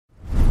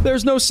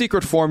There's no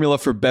secret formula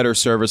for better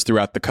service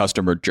throughout the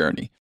customer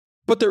journey.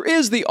 But there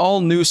is the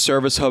all-new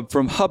Service Hub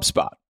from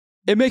HubSpot.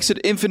 It makes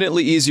it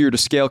infinitely easier to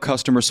scale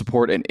customer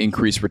support and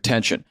increase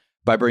retention.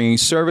 By bringing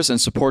service and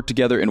support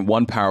together in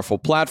one powerful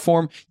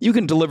platform, you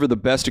can deliver the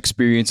best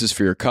experiences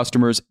for your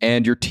customers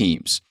and your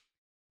teams.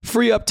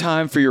 Free up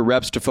time for your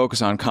reps to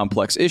focus on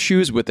complex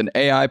issues with an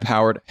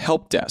AI-powered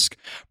help desk.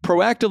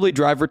 Proactively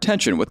drive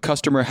retention with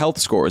customer health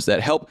scores that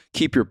help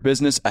keep your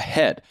business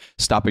ahead,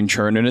 stopping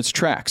churn in its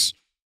tracks.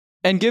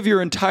 And give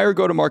your entire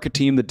go-to-market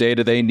team the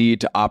data they need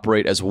to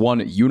operate as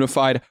one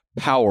unified,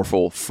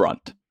 powerful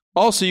front.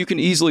 Also, you can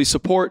easily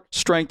support,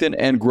 strengthen,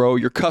 and grow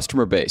your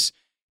customer base.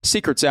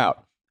 Secrets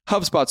out.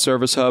 HubSpot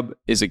Service Hub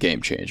is a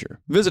game changer.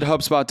 Visit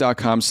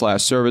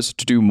HubSpot.com/service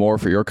to do more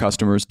for your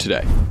customers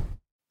today.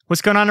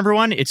 What's going on,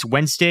 everyone? It's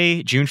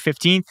Wednesday, June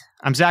 15th.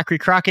 I'm Zachary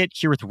Crockett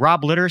here with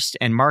Rob Litterst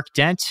and Mark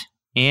Dent,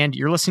 and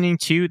you're listening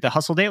to The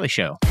Hustle Daily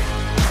Show.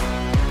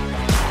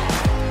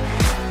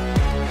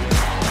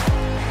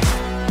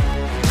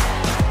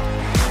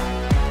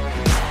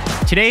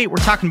 Today, we're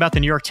talking about the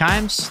New York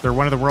Times. They're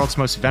one of the world's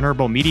most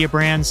venerable media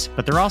brands,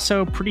 but they're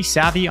also pretty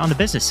savvy on the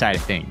business side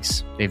of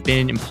things. They've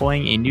been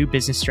employing a new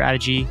business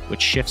strategy,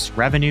 which shifts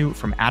revenue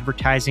from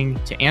advertising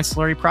to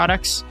ancillary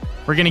products.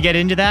 We're going to get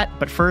into that,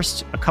 but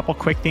first, a couple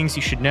quick things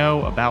you should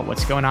know about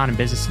what's going on in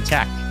business and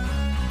tech.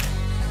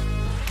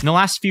 In the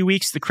last few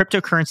weeks, the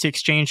cryptocurrency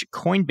exchange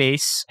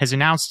Coinbase has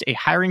announced a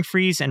hiring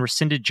freeze and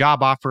rescinded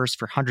job offers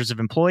for hundreds of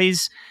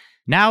employees.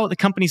 Now, the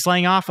company's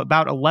laying off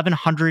about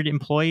 1,100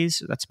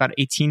 employees. That's about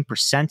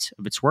 18%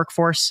 of its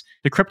workforce.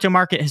 The crypto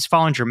market has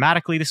fallen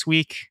dramatically this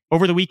week.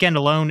 Over the weekend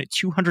alone,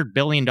 $200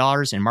 billion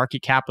in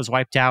market cap was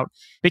wiped out.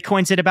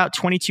 Bitcoin's at about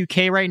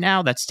 22K right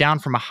now. That's down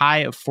from a high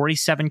of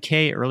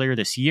 47K earlier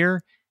this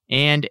year.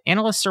 And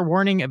analysts are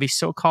warning of a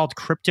so-called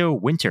crypto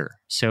winter.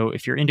 So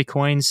if you're into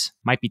coins,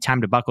 might be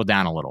time to buckle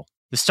down a little.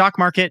 The stock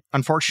market,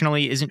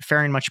 unfortunately, isn't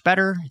faring much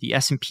better. The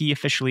S&P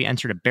officially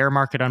entered a bear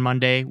market on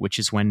Monday, which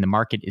is when the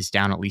market is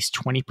down at least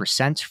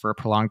 20% for a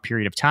prolonged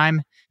period of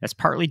time. That's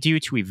partly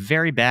due to a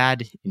very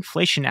bad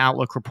inflation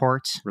outlook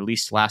report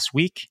released last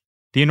week.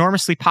 The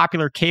enormously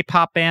popular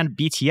K-pop band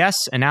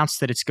BTS announced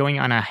that it's going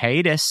on a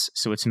hiatus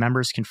so its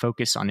members can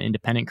focus on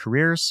independent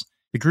careers.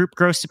 The group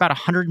grossed about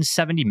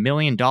 $170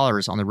 million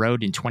on the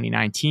road in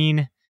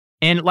 2019.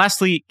 And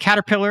lastly,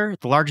 Caterpillar,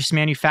 the largest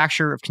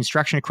manufacturer of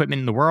construction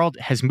equipment in the world,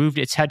 has moved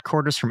its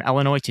headquarters from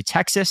Illinois to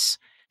Texas.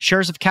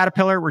 Shares of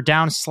Caterpillar were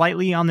down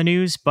slightly on the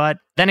news, but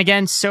then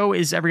again, so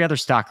is every other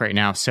stock right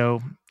now, so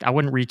I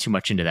wouldn't read too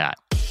much into that.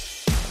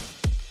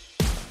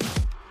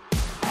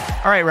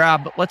 All right,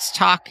 Rob, let's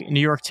talk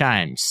New York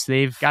Times.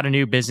 They've got a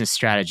new business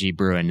strategy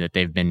brewing that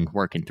they've been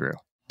working through.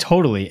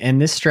 Totally. And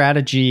this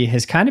strategy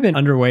has kind of been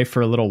underway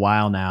for a little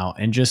while now,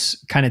 and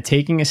just kind of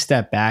taking a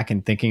step back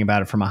and thinking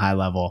about it from a high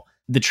level.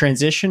 The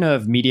transition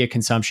of media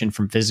consumption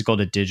from physical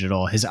to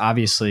digital has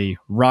obviously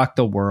rocked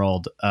the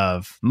world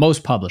of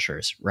most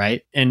publishers,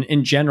 right? And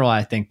in general,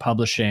 I think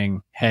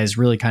publishing has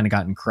really kind of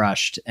gotten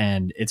crushed,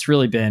 and it's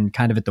really been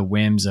kind of at the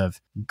whims of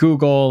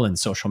Google and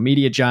social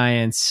media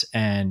giants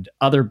and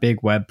other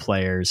big web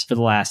players for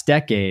the last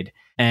decade.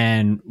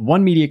 And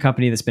one media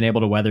company that's been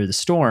able to weather the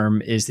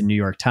storm is the New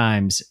York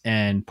Times.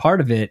 And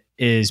part of it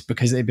is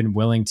because they've been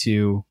willing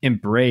to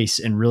embrace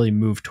and really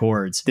move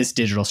towards this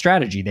digital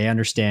strategy. They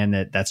understand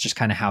that that's just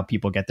kind of how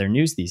people get their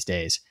news these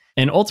days.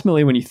 And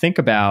ultimately, when you think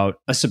about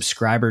a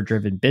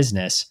subscriber-driven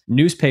business,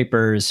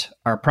 newspapers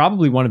are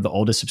probably one of the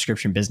oldest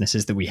subscription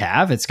businesses that we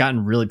have. It's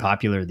gotten really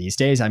popular these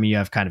days. I mean, you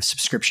have kind of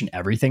subscription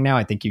everything now.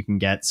 I think you can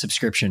get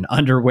subscription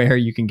underwear,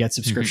 you can get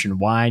subscription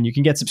wine, you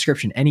can get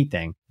subscription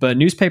anything. But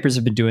newspapers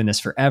have been doing this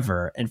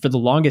forever. And for the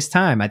longest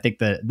time, I think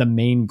the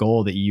main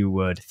goal that you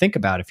would think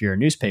about if you're a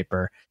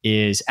newspaper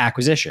is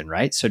acquisition,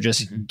 right? So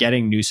just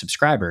getting new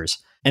subscribers.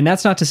 And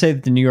that's not to say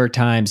that the New York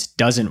Times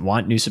doesn't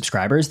want new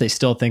subscribers. They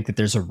still think that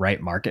there's a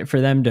right market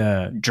for them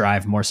to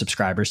drive more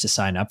subscribers to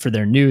sign up for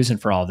their news and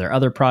for all of their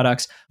other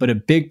products. But a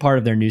big part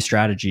of their new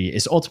strategy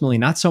is ultimately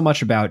not so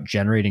much about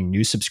generating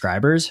new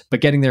subscribers, but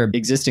getting their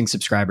existing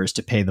subscribers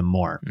to pay them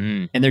more.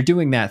 And they're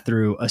doing that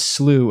through a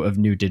slew of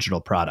new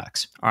digital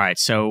products. All right.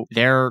 So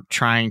they're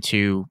trying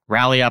to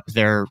rally up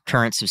their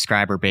current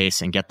subscriber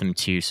base and get them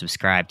to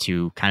subscribe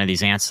to kind of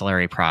these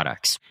ancillary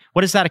products.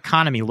 What does that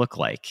economy look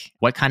like?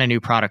 What kind of new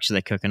products are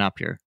they cooking up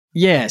here?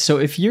 Yeah, so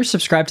if you're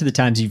subscribed to the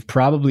Times, you've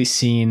probably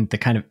seen the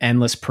kind of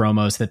endless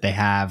promos that they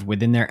have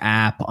within their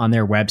app, on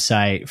their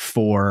website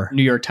for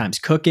New York Times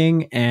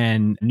Cooking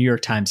and New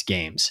York Times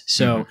Games.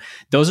 So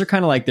those are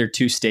kind of like their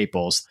two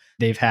staples.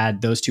 They've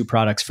had those two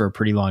products for a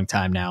pretty long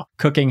time now.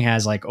 Cooking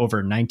has like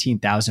over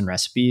 19,000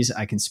 recipes.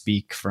 I can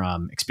speak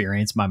from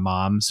experience. My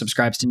mom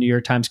subscribes to New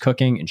York Times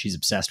Cooking and she's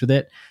obsessed with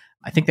it.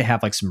 I think they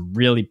have like some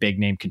really big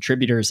name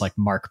contributors like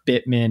Mark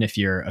Bittman, if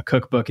you're a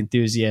cookbook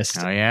enthusiast.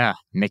 Oh, yeah.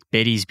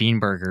 McBitty's Bean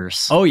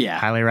Burgers. Oh, yeah.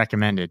 Highly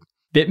recommended.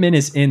 Bitman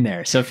is in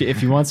there. So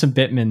if you want some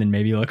Bitman, then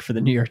maybe look for the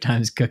New York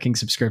Times cooking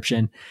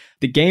subscription.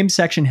 The game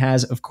section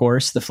has, of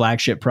course, the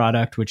flagship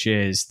product, which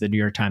is the New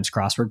York Times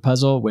crossword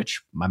puzzle,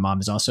 which my mom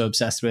is also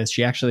obsessed with.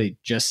 She actually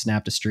just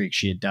snapped a streak.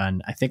 She had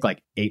done, I think,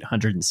 like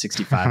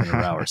 865 in a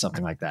row or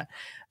something like that.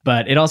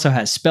 But it also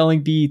has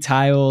Spelling Bee,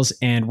 Tiles,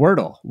 and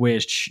Wordle,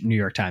 which New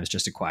York Times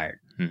just acquired.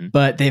 Mm-hmm.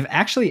 But they've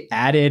actually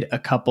added a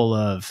couple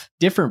of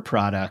different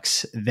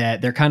products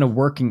that they're kind of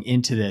working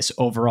into this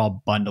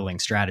overall bundling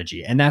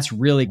strategy. And that's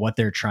really what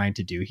they're trying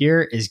to do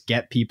here, is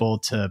get people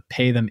to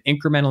pay them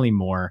incrementally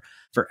more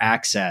for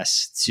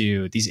access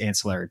to these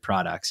ancillary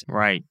products.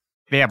 Right.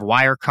 They have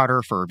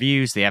Wirecutter for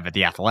reviews. They have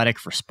The Athletic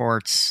for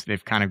sports.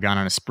 They've kind of gone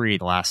on a spree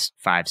the last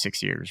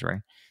 5-6 years,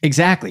 right?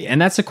 Exactly.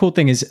 And that's the cool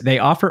thing, is they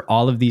offer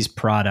all of these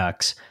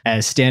products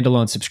as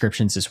standalone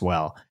subscriptions as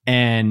well.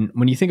 And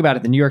when you think about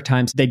it, the New York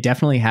Times, they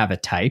definitely have a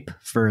type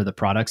for the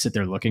products that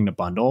they're looking to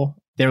bundle.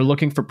 They're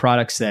looking for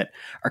products that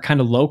are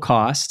kind of low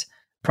cost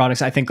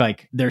products. I think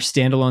like their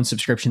standalone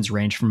subscriptions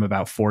range from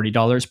about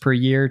 $40 per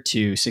year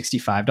to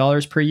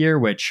 $65 per year,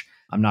 which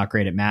I'm not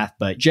great at math,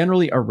 but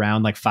generally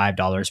around like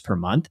 $5 per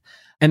month.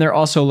 And they're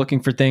also looking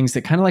for things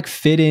that kind of like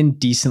fit in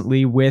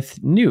decently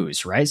with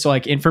news, right? So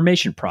like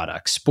information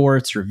products,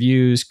 sports,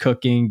 reviews,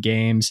 cooking,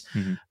 games.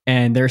 Mm-hmm.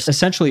 And they're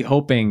essentially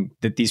hoping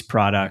that these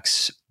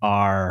products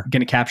are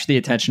going to capture the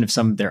attention of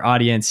some of their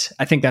audience.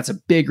 I think that's a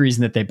big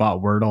reason that they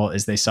bought Wordle,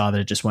 is they saw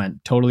that it just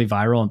went totally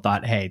viral and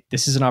thought, hey,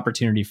 this is an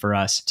opportunity for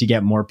us to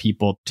get more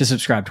people to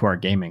subscribe to our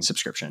gaming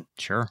subscription.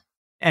 Sure.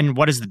 And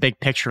what does the big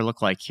picture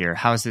look like here?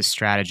 How has this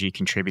strategy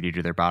contributed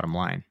to their bottom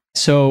line?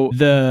 So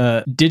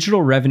the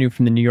digital revenue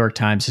from the New York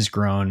Times has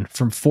grown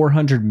from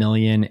 $400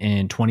 million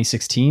in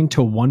 2016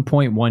 to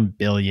 $1.1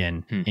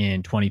 billion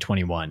in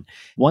 2021.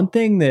 One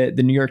thing that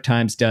the New York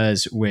Times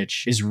does,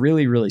 which is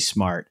really, really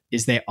smart,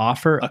 is they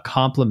offer a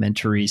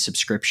complimentary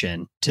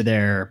subscription to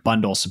their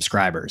bundle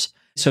subscribers.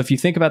 So if you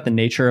think about the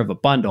nature of a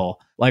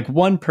bundle, like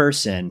one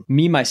person,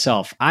 me,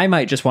 myself, I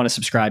might just want to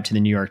subscribe to the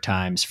New York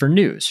Times for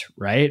news,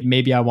 right?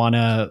 Maybe I want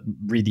to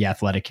read The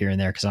Athletic here and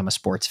there because I'm a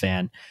sports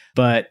fan.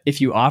 But if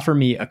you offer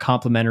me a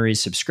complimentary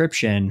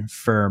subscription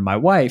for my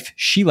wife,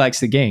 she likes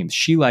the games,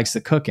 she likes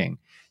the cooking.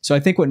 So I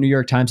think what New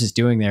York Times is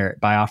doing there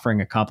by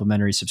offering a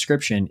complimentary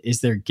subscription is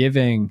they're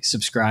giving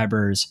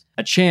subscribers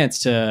a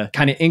chance to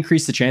kind of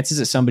increase the chances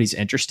that somebody's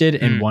interested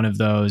in one of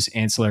those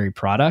ancillary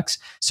products,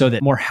 so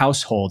that more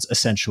households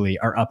essentially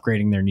are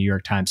upgrading their New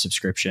York Times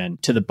subscription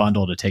to the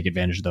bundle to take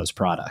advantage of those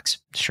products.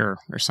 Sure.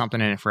 There's something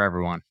in it for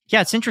everyone.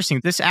 Yeah, it's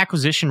interesting. This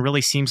acquisition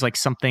really seems like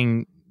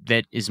something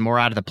that is more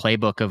out of the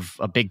playbook of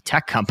a big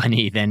tech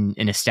company than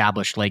an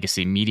established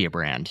legacy media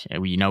brand.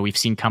 We've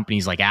seen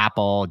companies like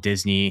Apple,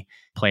 Disney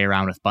play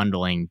around with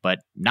bundling, but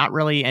not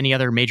really any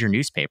other major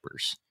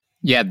newspapers.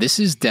 Yeah, this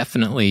is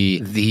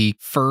definitely the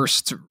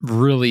first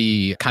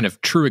really kind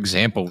of true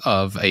example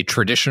of a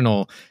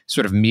traditional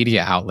sort of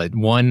media outlet,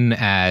 one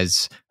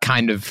as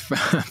kind of,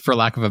 for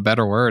lack of a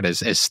better word,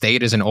 as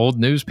stayed as an old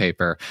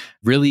newspaper,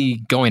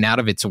 really going out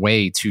of its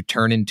way to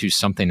turn into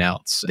something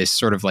else. This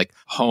sort of like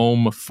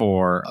home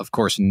for, of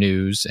course,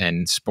 news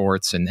and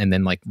sports, and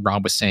then like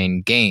Rob was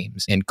saying,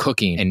 games and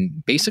cooking,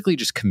 and basically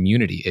just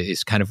community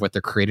is kind of what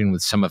they're creating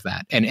with some of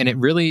that. And it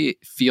really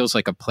feels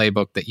like a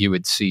playbook that you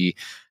would see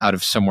out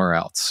of somewhere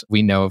else.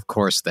 We know, of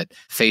course, that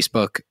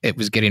Facebook, it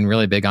was getting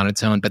really big on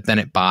its own, but then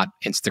it bought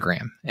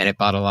Instagram and it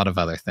bought a lot of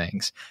other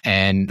things.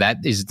 And that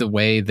is the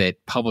way that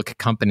public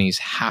companies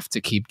have to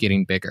keep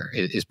getting bigger,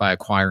 is by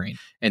acquiring.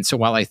 And so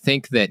while I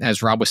think that,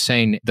 as Rob was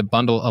saying, the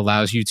bundle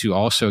allows you to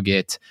also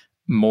get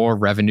more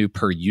revenue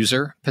per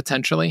user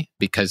potentially,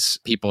 because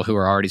people who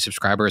are already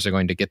subscribers are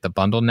going to get the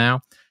bundle now,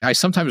 I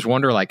sometimes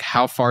wonder, like,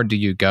 how far do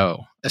you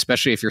go?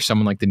 Especially if you're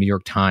someone like the New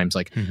York Times,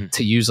 like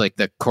to use like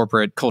the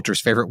corporate culture's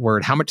favorite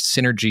word, how much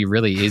synergy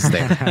really is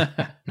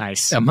there?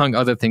 Nice. Among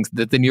other things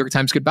that the New York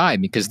Times could buy,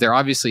 because there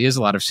obviously is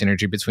a lot of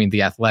synergy between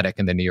The Athletic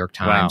and the New York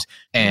Times. Wow.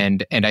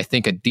 And I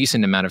think a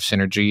decent amount of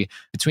synergy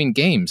between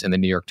games and the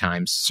New York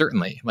Times,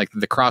 certainly. Like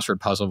the crossword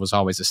puzzle was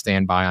always a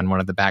standby on one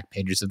of the back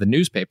pages of the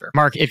newspaper.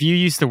 Mark, if you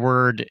use the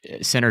word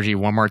synergy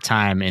one more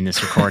time in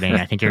this recording,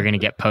 I think you're going to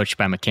get poached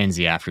by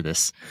McKinsey after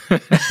this.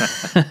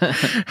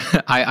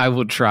 I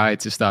will try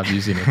to stop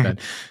using it then.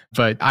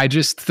 But I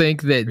just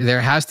think that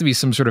there has to be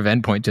some sort of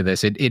endpoint to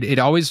this. It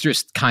always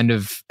just kind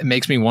of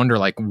makes me wonder,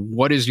 like,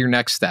 what is your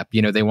next step?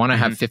 You know, they want to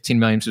have 15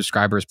 million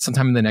subscribers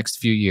sometime in the next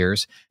few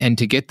years. And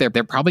to get there,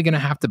 they're probably going to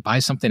have to buy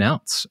something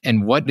else.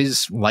 And what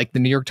is like the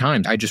New York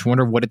Times? I just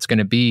wonder what it's going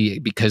to be,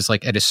 because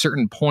like at a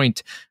certain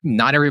point,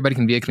 not everybody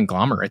can be a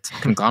conglomerate.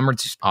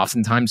 Conglomerates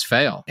oftentimes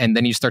fail. And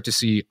then you start to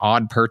see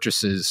odd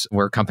purchases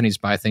where companies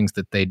buy things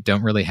that they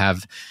don't really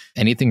have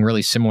anything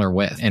really similar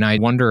with. And I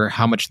wonder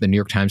how much the New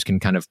York Times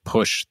can kind of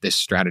push this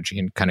strategy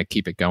and kind of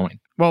keep it going.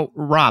 Well,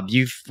 Rob,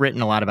 you've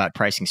written a lot about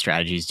pricing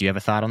strategies. Do you have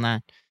a thought on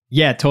that?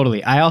 Yeah,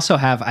 totally. I also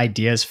have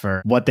ideas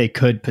for what they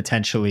could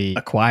potentially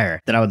acquire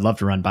that I would love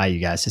to run by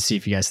you guys to see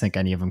if you guys think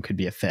any of them could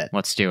be a fit.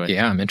 Let's do it.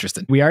 Yeah, I'm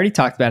interested. We already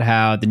talked about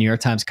how the New York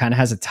Times kind of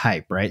has a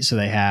type, right? So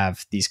they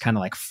have these kind of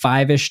like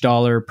 $5-ish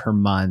per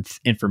month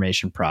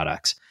information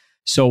products.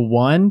 So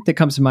one that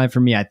comes to mind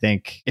for me, I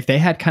think if they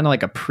had kind of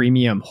like a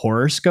premium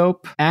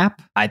horoscope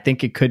app, I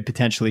think it could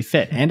potentially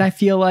fit. And I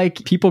feel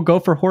like people go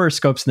for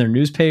horoscopes in their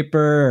newspaper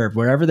or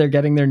wherever they're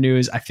getting their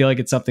news. I feel like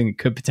it's something that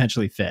could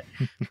potentially fit.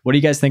 What do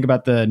you guys think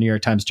about the New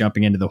York Times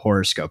jumping into the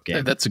horoscope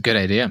game? That's a good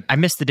idea. I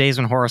miss the days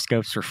when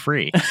horoscopes were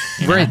free.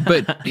 Right.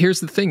 But here's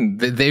the thing.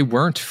 They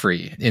weren't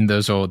free in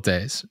those old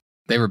days.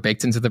 They were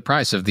baked into the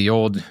price of the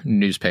old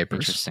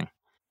newspapers. Interesting.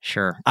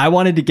 Sure. I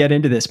wanted to get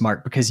into this,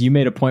 Mark, because you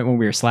made a point when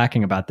we were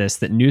slacking about this,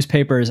 that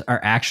newspapers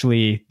are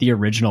actually the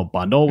original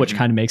bundle, which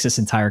kind of makes this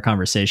entire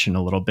conversation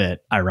a little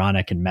bit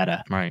ironic and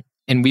meta. Right.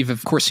 And we've,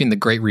 of course, seen the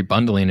great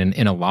rebundling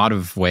in a lot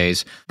of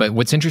ways. But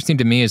what's interesting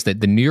to me is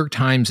that the New York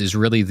Times is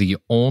really the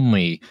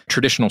only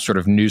traditional sort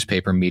of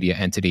newspaper media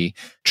entity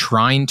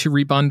trying to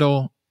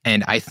rebundle,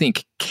 and I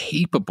think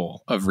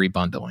capable of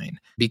rebundling,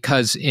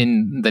 because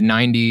in the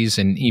 90s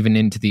and even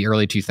into the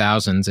early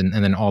 2000s and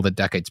then all the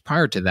decades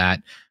prior to that,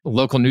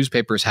 local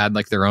newspapers had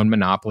like their own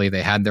monopoly.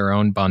 They had their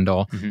own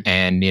bundle,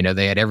 and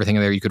they had everything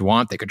there you could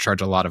want. They could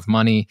charge a lot of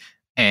money.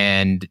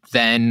 And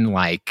then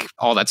like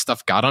all that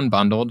stuff got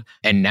unbundled.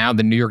 And now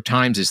the New York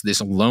Times is this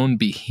lone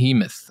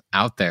behemoth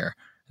out there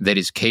that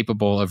is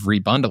capable of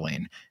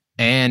rebundling.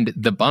 And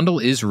the bundle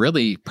is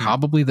really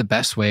probably the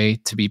best way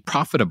to be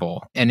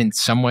profitable. And in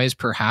some ways,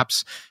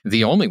 perhaps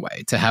the only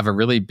way to have a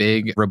really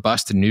big,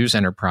 robust news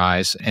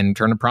enterprise and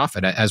turn a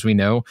profit. As we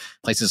know,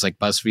 places like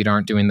BuzzFeed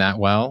aren't doing that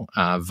well.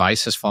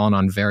 Vice has fallen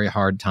on very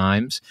hard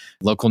times.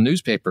 Local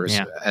newspapers,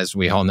 as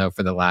we all know,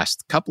 for the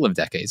last couple of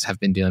decades have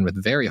been dealing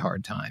with very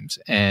hard times.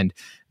 And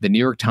the New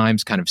York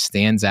Times kind of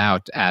stands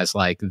out as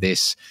like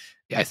this,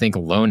 I think,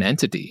 lone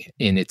entity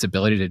in its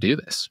ability to do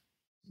this.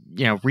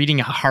 Reading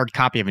a hard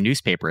copy of a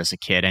newspaper as a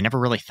kid, I never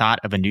really thought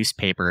of a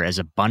newspaper as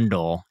a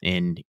bundle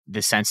in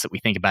the sense that we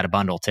think about a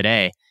bundle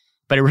today.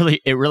 But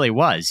it really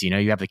was.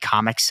 You have the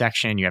comics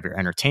section, you have your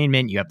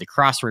entertainment, you have the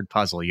crossword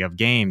puzzle, you have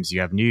games,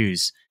 you have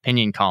news,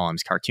 opinion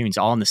columns, cartoons,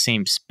 all in the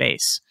same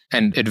space.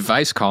 And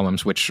advice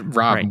columns, which,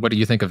 Rob, what do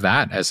you think of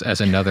that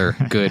as another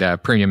good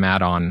premium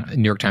add-on?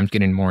 New York Times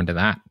getting more into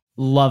that.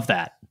 Love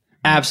that.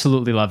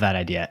 Absolutely love that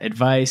idea.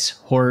 Advice,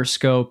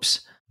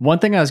 horoscopes. One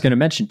thing I was going to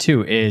mention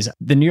too is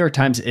the New York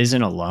Times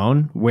isn't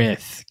alone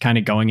with kind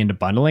of going into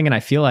bundling. And I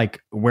feel like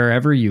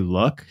wherever you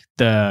look,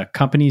 the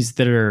companies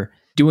that are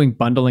doing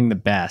bundling the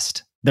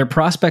best, their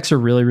prospects are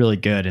really, really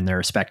good in their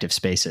respective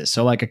spaces.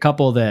 So like a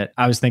couple that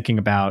I was thinking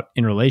about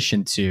in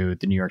relation to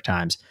the New York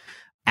Times,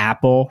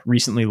 Apple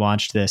recently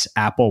launched this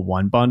Apple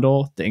One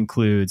bundle that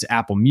includes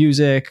Apple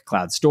Music,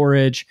 cloud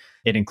storage.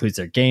 It includes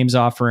their games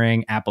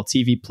offering, Apple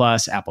TV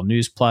Plus, Apple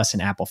News Plus,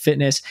 and Apple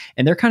Fitness.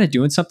 And they're kind of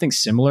doing something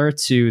similar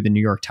to the New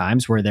York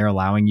Times, where they're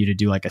allowing you to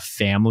do like a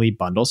family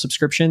bundle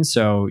subscription.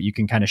 So you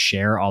can kind of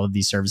share all of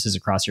these services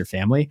across your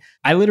family.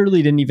 I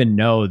literally didn't even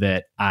know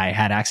that I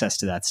had access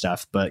to that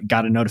stuff, but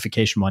got a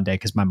notification one day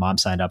because my mom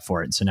signed up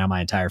for it. And so now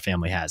my entire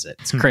family has it.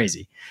 It's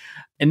crazy.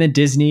 And then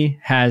Disney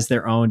has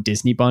their own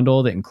Disney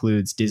bundle that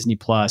includes Disney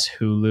Plus,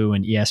 Hulu,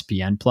 and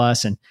ESPN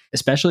Plus. And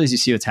especially as you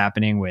see what's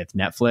happening with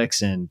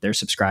Netflix and their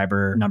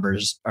subscriber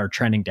numbers are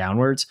trending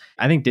downwards,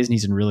 I think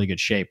Disney's in really good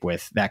shape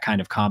with that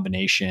kind of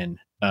combination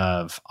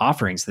of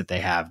offerings that they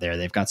have there.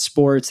 They've got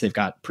sports, they've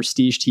got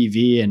prestige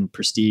TV and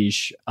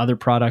prestige other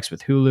products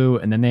with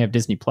Hulu, and then they have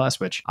Disney Plus,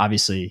 which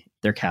obviously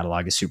their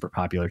catalog is super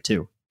popular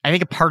too. I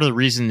think a part of the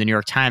reason the New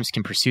York Times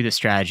can pursue this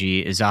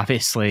strategy is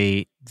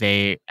obviously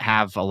they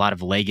have a lot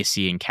of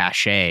legacy and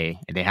cachet.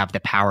 They have the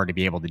power to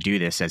be able to do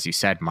this, as you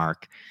said,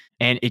 Mark.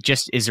 And it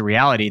just is a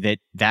reality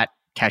that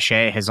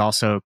cachet has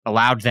also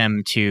allowed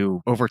them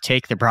to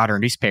overtake the broader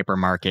newspaper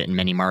market in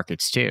many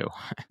markets too.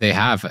 They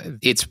have.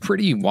 It's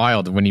pretty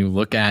wild when you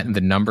look at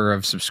the number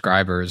of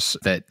subscribers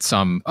that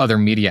some other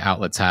media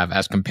outlets have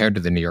as compared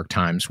to the New York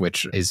Times,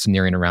 which is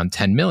nearing around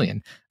 10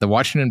 million. The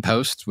Washington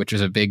Post, which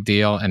is a big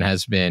deal and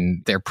has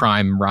been their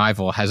prime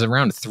rival, has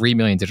around 3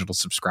 million digital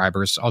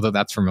subscribers, although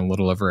that's from a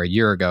little over a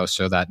year ago,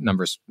 so that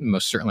number's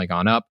most certainly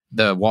gone up.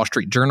 The Wall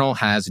Street Journal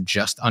has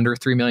just under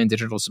 3 million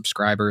digital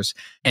subscribers.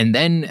 And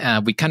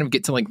then we kind of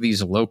get to like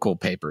these local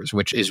papers,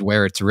 which is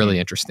where it's really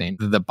interesting.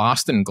 The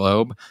Boston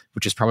Globe,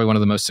 which is probably one of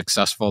the most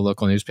successful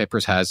local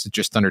newspapers, has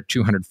just under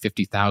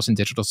 250,000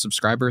 digital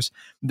subscribers.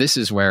 This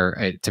is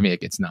where, to me, it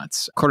gets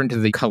nuts. According to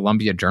the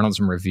Columbia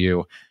Journalism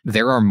Review,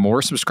 there are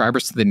more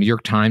subscribers to the New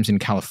York Times in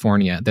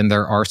California than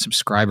there are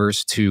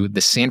subscribers to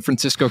the San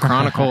Francisco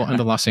Chronicle and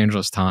the Los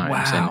Angeles Times.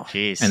 Wow.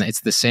 And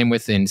it's the same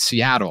within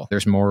Seattle.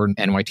 There's more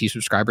NYT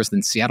subscribers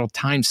than Seattle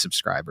Times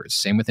subscribers.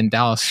 Same within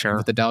Dallas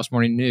with the Dallas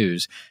Morning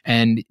News.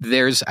 And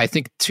there's, I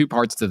think, two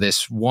parts to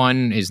this.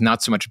 One is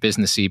not so much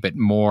businessy, but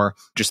more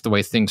just the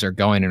way things are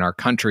going in our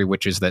country,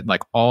 which is that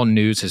like all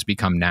news has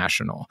become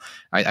national.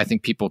 I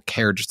think people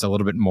care just a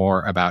little bit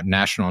more about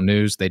national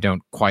news. They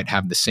don't quite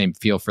have the same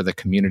feel for the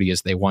community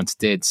as they once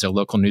did. So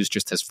local news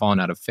just has fallen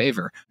out of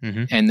favor.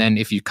 And then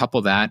if you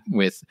couple that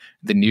with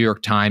the New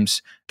York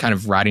Times kind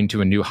of riding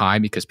to a new high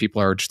because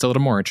people are just a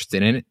little more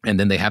interested in it. And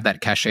then they have that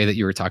cachet that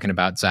you were talking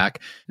about,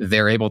 Zach.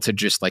 They're able to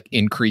just like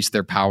increase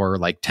their power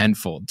like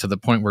tenfold to the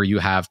point where you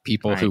have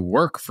people who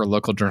work for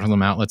local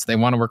journalism outlets. They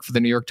want to work for the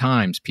New York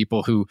Times.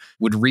 People who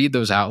would read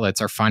those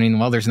outlets are finding,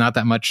 well, there's not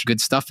that much good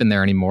stuff in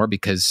there anymore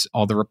because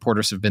all the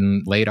reporters have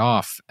been laid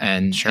off.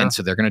 And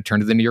so they're going to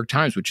turn to the New York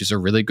Times, which is a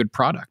really good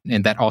product.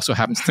 And that also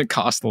happens to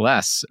cost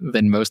less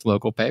than most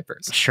local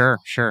papers. Sure.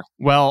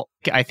 Well,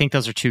 I think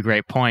those are two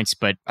great points,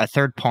 but a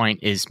third point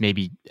is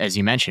maybe, as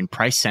you mentioned,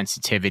 price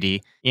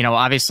sensitivity.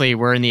 Obviously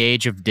we're in the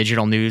age of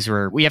digital news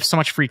where we have so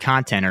much free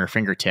content at our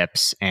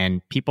fingertips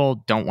and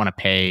people don't want to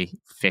pay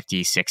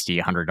 $50,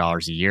 $60,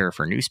 $100 a year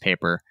for a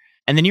newspaper.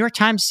 And the New York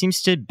Times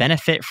seems to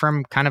benefit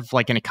from kind of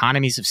like an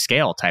economies of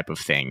scale type of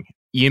thing.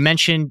 You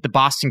mentioned the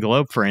Boston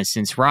Globe, for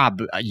instance.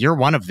 Rob, you're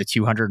one of the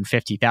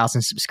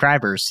 250,000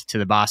 subscribers to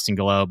the Boston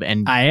Globe.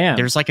 And I am.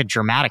 There's like a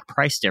dramatic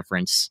price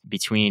difference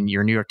between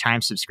your New York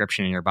Times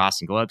subscription and your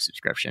Boston Globe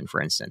subscription,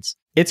 for instance.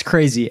 It's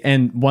crazy.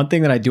 And one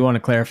thing that I do want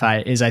to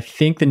clarify is I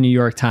think the New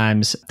York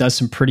Times does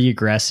some pretty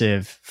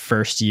aggressive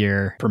first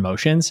year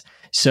promotions.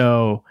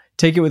 So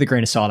take it with a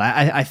grain of salt.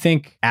 I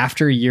think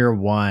after year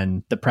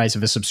one, the price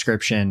of a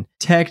subscription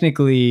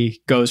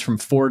technically goes from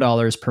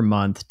 $4 per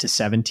month to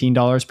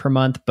 $17 per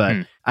month.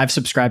 But I've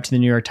subscribed to the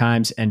New York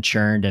Times and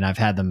churned, and I've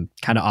had them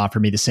kind of offer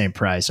me the same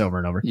price over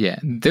and over. Yeah,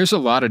 there's a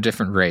lot of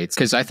different rates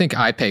because I think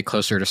I pay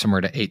closer to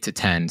somewhere to 8 to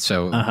 10.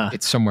 So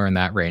it's somewhere in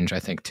that range,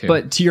 I think, too.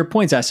 But to your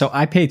point, Zach, so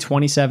I pay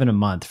 $27 a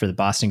month for the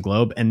Boston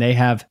Globe, and they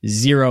have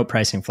zero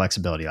pricing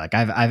flexibility. Like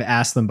I've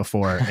asked them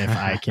before if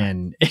I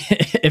can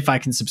if I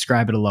can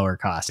subscribe at a lower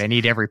cost. They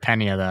need every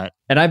penny of that.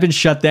 And I've been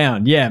shut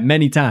down,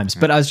 many times.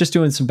 But I was just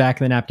doing some back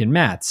of the napkin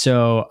math.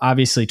 So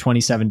obviously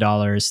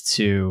 $27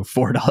 to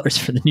 $4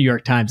 for the New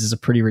York Times is a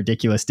pretty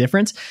ridiculous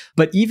difference.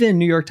 But even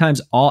New York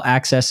Times All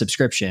Access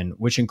subscription,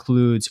 which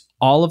includes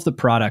all of the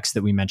products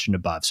that we mentioned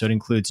above. So it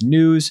includes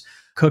news,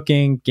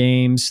 cooking,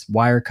 games,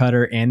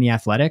 Wirecutter, and The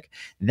Athletic.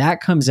 That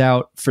comes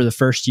out for the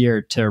first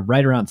year to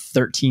right around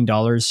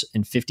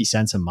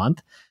 $13.50 a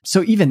month.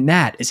 So even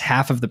that is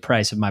half of the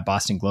price of my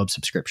Boston Globe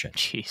subscription.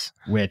 Jeez.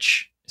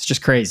 Which it's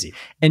just crazy.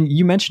 And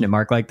you mentioned it,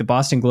 Mark, like the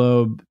Boston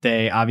Globe,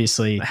 they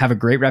obviously have a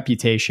great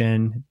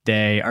reputation.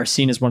 They are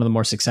seen as one of the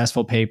more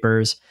successful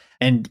papers.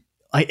 And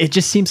it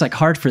just seems like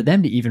hard for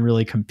them to even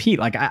really compete.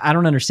 Like, I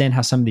don't understand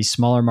how some of these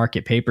smaller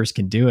market papers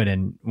can do it.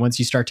 And once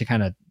you start to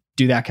kind of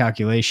do that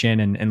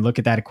calculation and look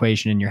at that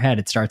equation in your head,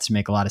 it starts to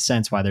make a lot of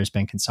sense why there's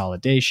been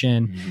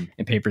consolidation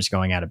and papers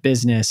going out of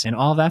business and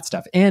all of that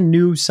stuff. And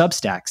new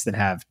Substacks that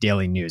have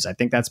daily news. I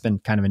think that's been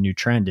kind of a new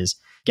trend, is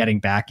getting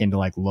back into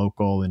like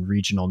local and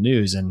regional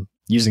news and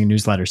using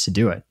newsletters to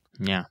do it.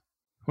 Yeah.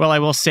 Well, I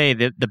will say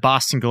that the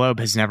Boston Globe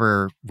has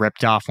never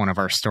ripped off one of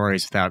our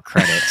stories without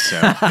credit. So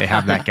they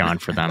have that going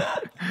for them.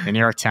 The New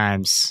York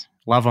Times,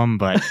 love them,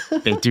 but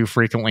they do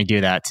frequently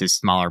do that to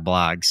smaller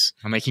blogs,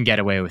 and they can get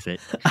away with it.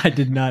 I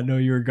did not know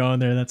you were going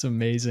there. That's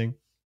amazing.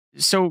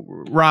 So,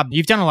 Rob,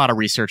 you've done a lot of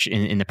research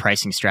in the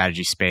pricing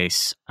strategy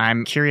space.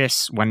 I'm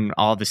curious, when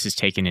all this is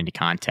taken into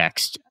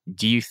context,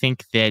 do you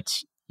think that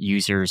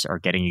users are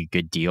getting a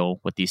good deal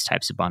with these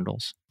types of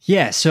bundles?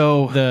 Yeah.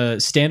 So the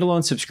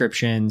standalone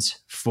subscriptions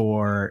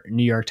for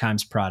New York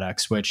Times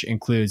products, which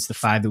includes the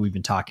 5 that we've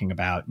been talking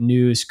about: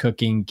 news,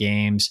 cooking,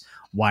 games,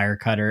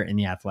 Wirecutter, and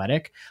The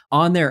Athletic,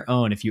 on their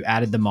own, if you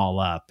added them all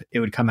up, it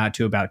would come out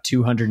to about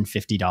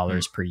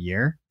 $250 per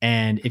year.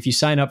 And if you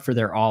sign up for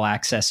their all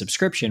access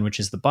subscription, which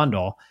is the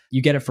bundle,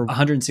 you get it for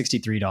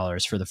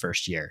 $163 for the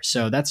first year.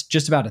 So that's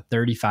just about a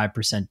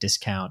 35%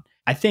 discount.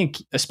 I think,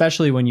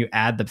 especially when you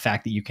add the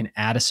fact that you can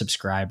add a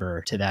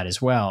subscriber to that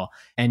as well,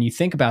 and you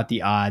think about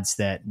the odds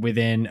that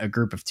within a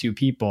group of 2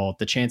 people,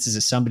 the chances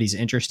that somebody's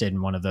interested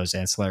in one of those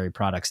ancillary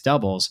products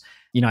doubles.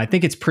 I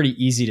think it's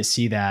pretty easy to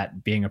see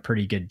that being a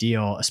pretty good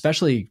deal,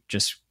 especially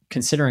just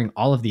considering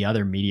all of the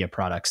other media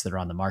products that are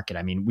on the market.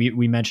 I mean,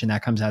 we mentioned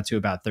that comes out to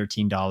about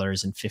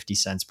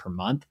 $13.50 per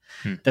month.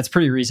 That's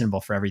pretty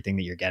reasonable for everything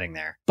that you're getting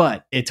there.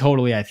 But it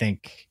totally, I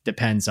think,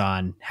 depends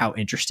on how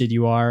interested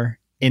you are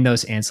in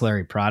those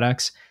ancillary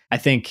products. I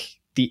think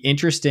the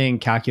interesting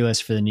calculus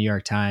for the New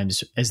York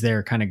Times, as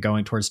they're kind of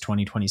going towards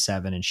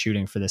 2027 and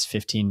shooting for this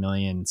 15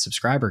 million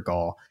subscriber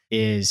goal,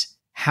 is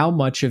how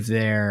much of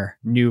their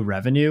new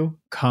revenue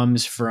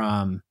comes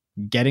from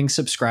getting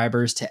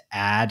subscribers to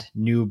add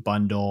new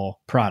bundle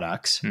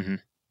products,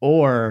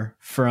 or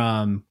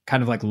from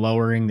kind of like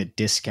lowering the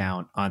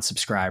discount on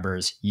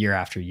subscribers year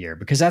after year,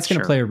 because that's going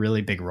to play a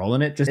really big role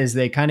in it. Just as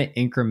they kind of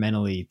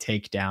incrementally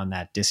take down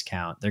that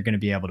discount, they're going to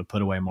be able to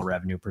put away more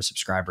revenue per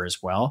subscriber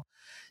as well.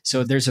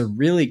 So there's a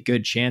really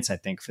good chance, I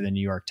think, for the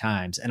New York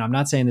Times. And I'm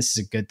not saying this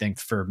is a good thing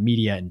for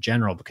media in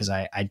general, because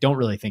I don't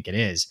really think it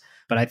is.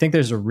 But I think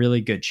there's a really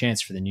good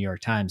chance for the New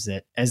York Times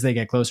that as they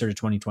get closer to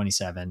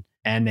 2027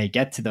 and they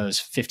get to those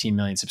 15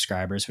 million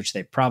subscribers, which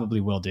they probably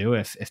will do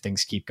if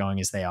things keep going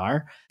as they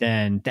are,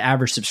 then the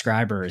average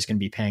subscriber is going to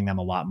be paying them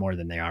a lot more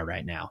than they are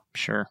right now.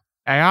 Sure.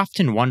 I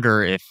often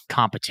wonder if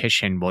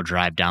competition will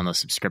drive down those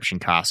subscription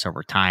costs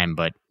over time.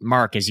 But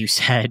Mark, as you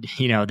said,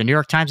 the New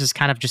York Times is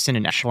kind of just in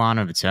an echelon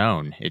of its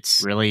own.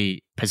 It's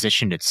really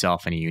positioned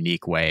itself in a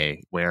unique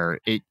way where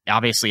it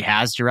obviously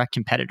has direct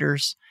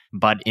competitors,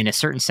 but in a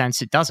certain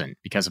sense, it doesn't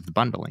because of the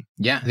bundling.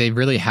 Yeah, they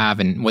really have.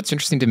 And what's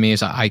interesting to me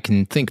is I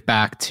can think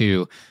back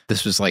to,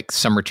 this was like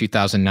summer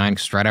 2009,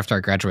 because right after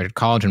I graduated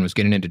college and was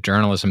getting into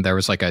journalism, there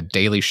was like a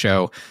Daily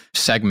Show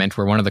segment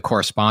where one of the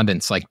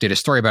correspondents did a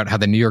story about how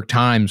the New York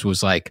Times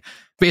was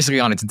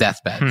basically on its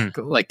deathbed.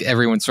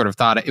 Everyone sort of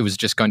thought it was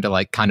just going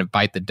to kind of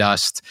bite the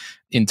dust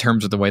in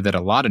terms of the way that a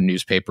lot of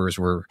newspapers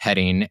were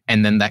heading.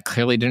 And then that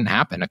clearly didn't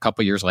happen. A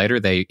couple of years later,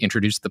 they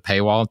introduced the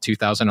paywall in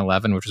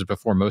 2011, which was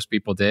before most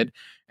people did.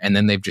 And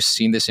then they've just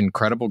seen this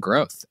incredible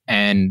growth.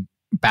 And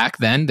back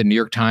then, the New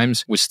York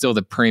Times was still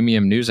the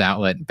premium news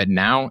outlet, but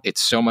now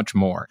it's so much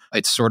more.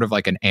 It's sort of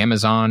like an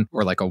Amazon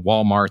or like a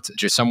Walmart,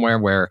 just somewhere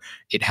where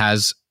it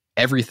has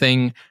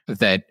everything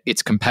that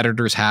its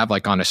competitors have,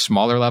 on a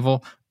smaller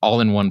level, all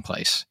in one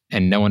place.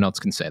 And no one else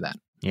can say that.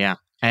 Yeah.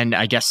 And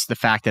I guess the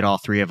fact that all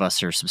three of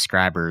us are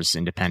subscribers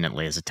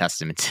independently is a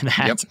testament to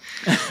that.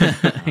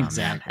 Yep.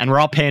 Exactly. And we're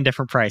all paying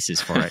different prices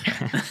for it.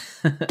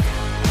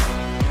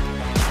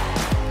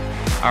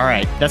 All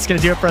right, that's going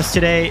to do it for us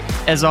today.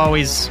 As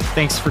always,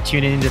 thanks for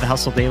tuning into the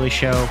Hustle Daily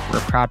Show. We're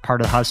a proud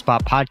part of the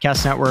HubSpot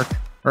Podcast Network.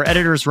 Our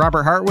editor is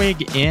Robert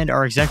Hartwig, and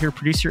our executive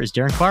producer is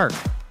Darren Clark.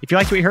 If you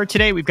liked what you heard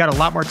today, we've got a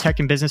lot more tech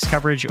and business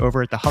coverage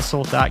over at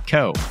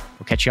thehustle.co.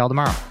 We'll catch you all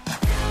tomorrow.